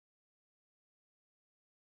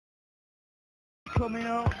coming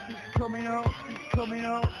out, he's coming out, he's coming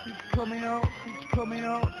out, he's coming out, he's coming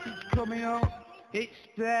out, he's coming out. It's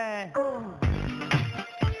there.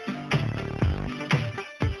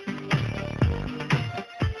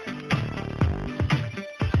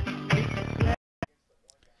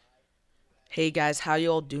 Hey guys, how you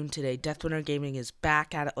all doing today? Deathwinner Gaming is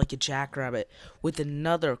back at it like a jackrabbit with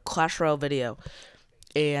another Clash Royale video,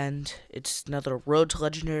 and it's another Road to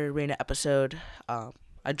Legendary Arena episode.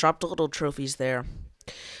 I dropped a little trophies there.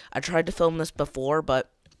 I tried to film this before,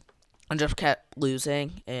 but I just kept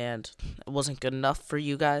losing, and it wasn't good enough for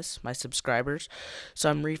you guys, my subscribers.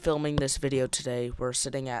 So I'm refilming this video today. We're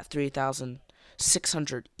sitting at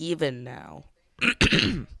 3,600 even now.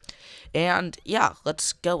 And yeah,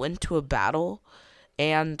 let's go into a battle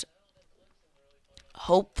and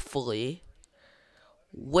hopefully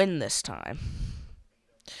win this time.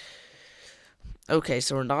 Okay,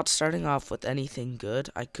 so we're not starting off with anything good.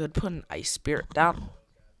 I could put an Ice Spirit down.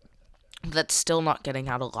 That's still not getting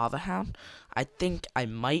out a Lava Hound. I think I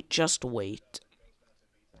might just wait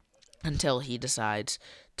until he decides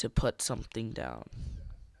to put something down.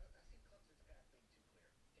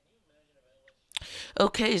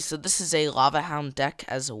 Okay, so this is a Lava Hound deck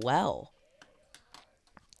as well.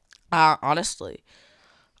 Honestly,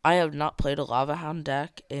 I have not played a Lava Hound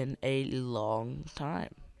deck in a long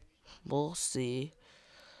time. We'll see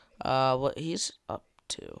what he's up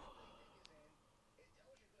to.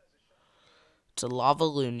 It's a Lava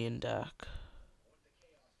Lunion deck.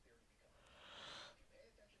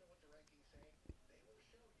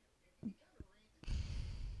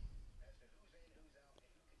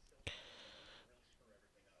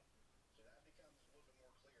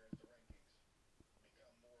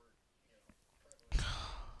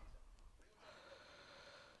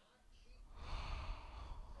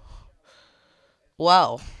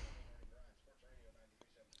 Well,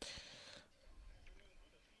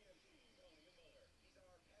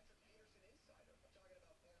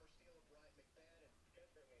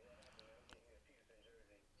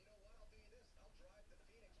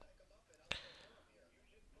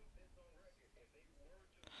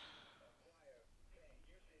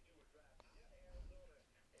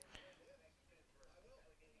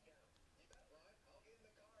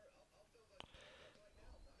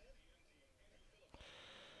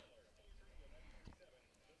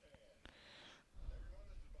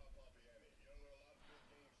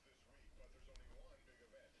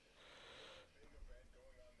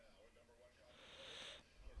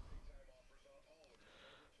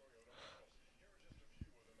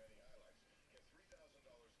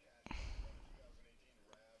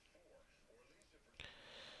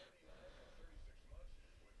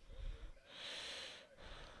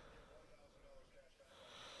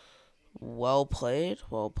 well played,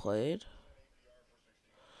 well played.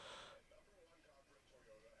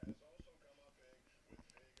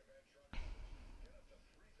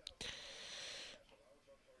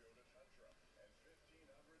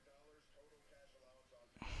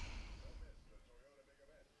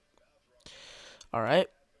 All right.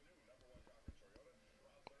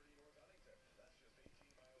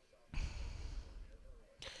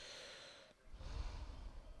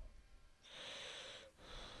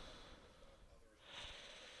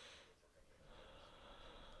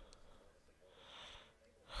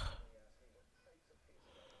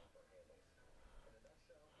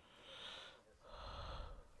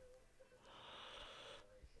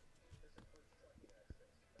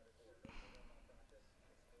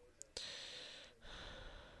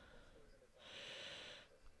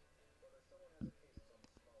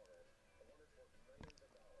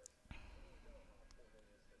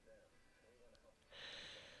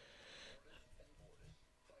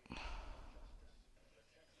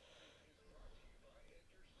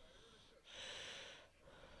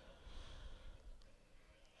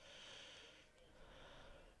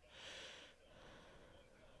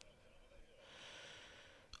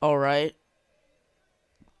 All right.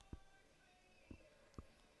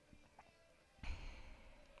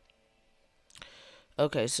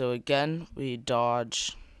 Okay, so again, we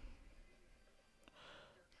dodge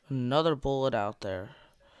another bullet out there.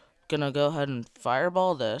 Gonna go ahead and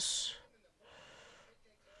fireball this.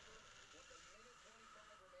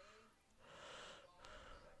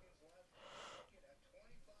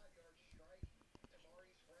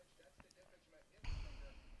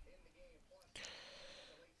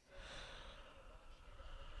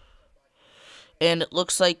 And it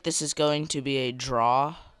looks like this is going to be a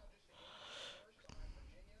draw.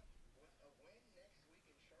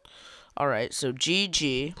 Alright, so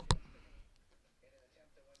GG.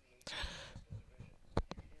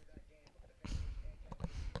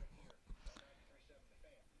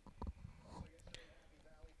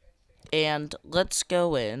 And let's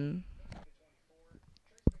go in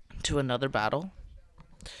to another battle.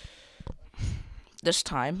 This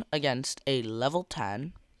time against a level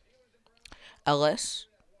 10 Ellis.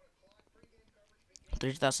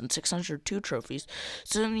 3,602 trophies.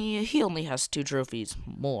 So he only has 2 trophies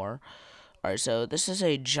more. Alright, so this is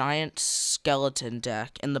a giant skeleton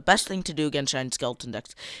deck. And the best thing to do against giant skeleton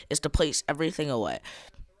decks is to place everything away.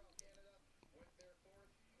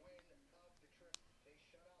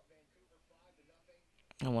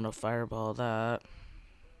 I want to fireball that.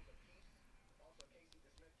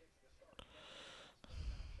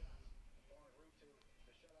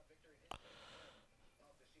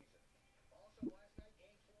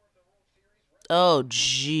 Oh,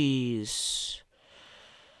 jeez.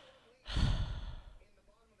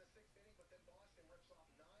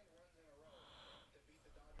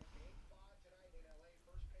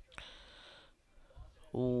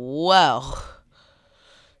 Well.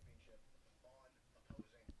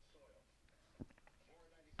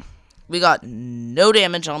 We got no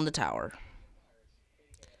damage on the tower.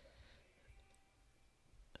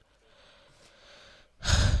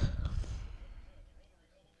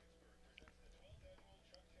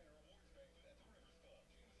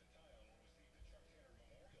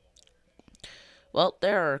 Well,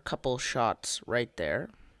 there are a couple shots right there.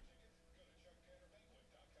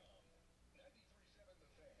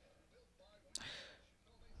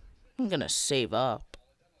 I'm gonna save up.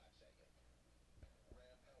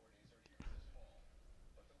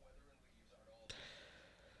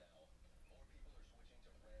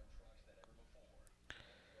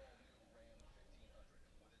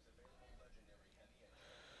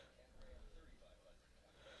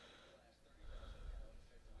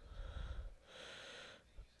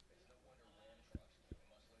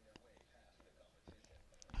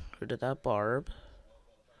 Rid of that barb.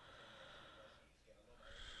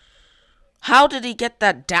 How did he get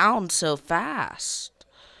that down so fast?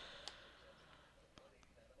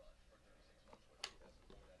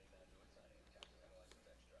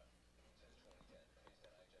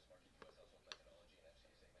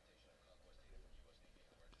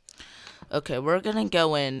 Okay, we're gonna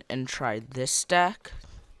go in and try this deck.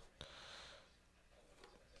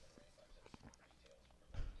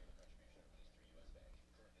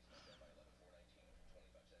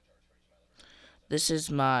 This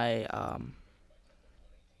is my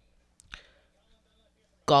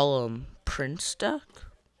Golem Prince deck.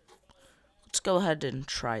 Let's go ahead and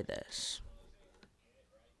try this.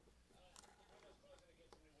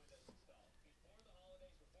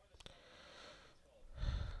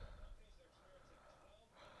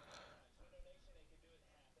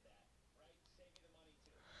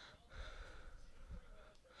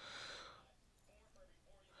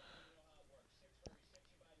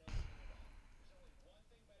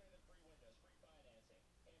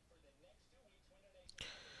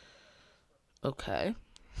 Okay.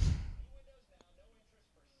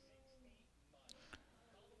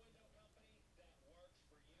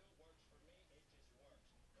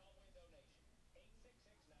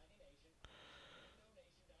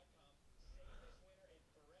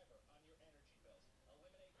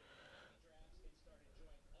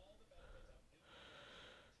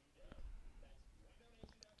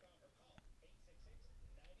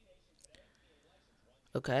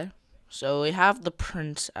 Okay. So we have the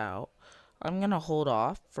prince out. I'm gonna hold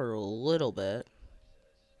off for a little bit.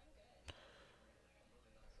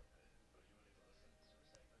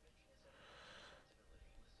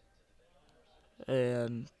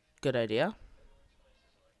 And good idea.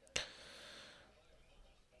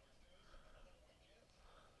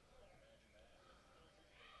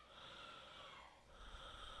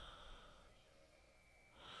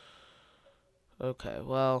 Okay,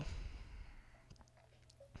 well.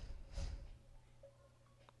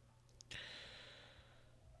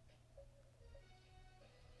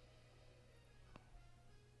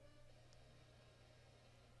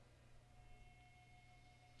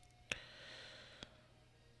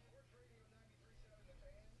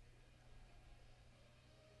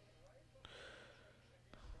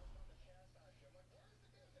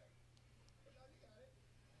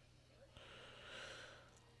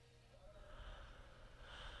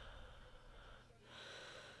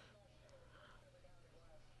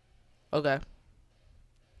 Okay.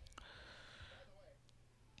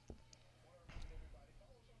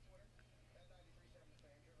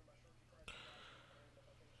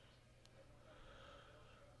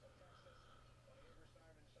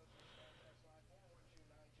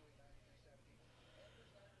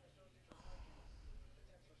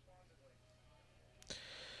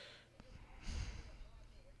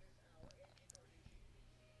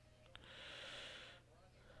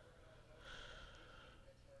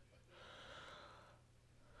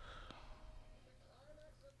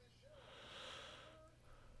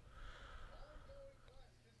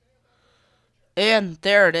 And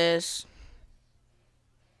there it is.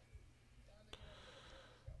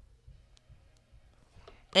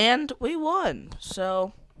 And we won.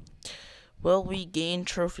 So, will we gain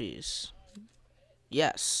trophies?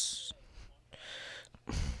 Yes.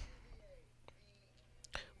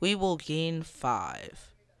 We will gain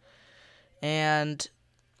 5. And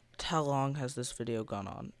how long has this video gone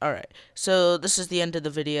on? Alright, so this is the end of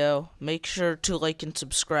the video. Make sure to like and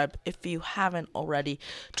subscribe if you haven't already.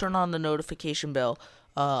 Turn on the notification bell.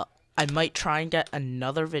 I might try and get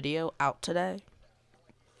another video out today.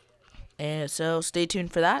 And so stay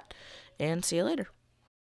tuned for that, and see you later.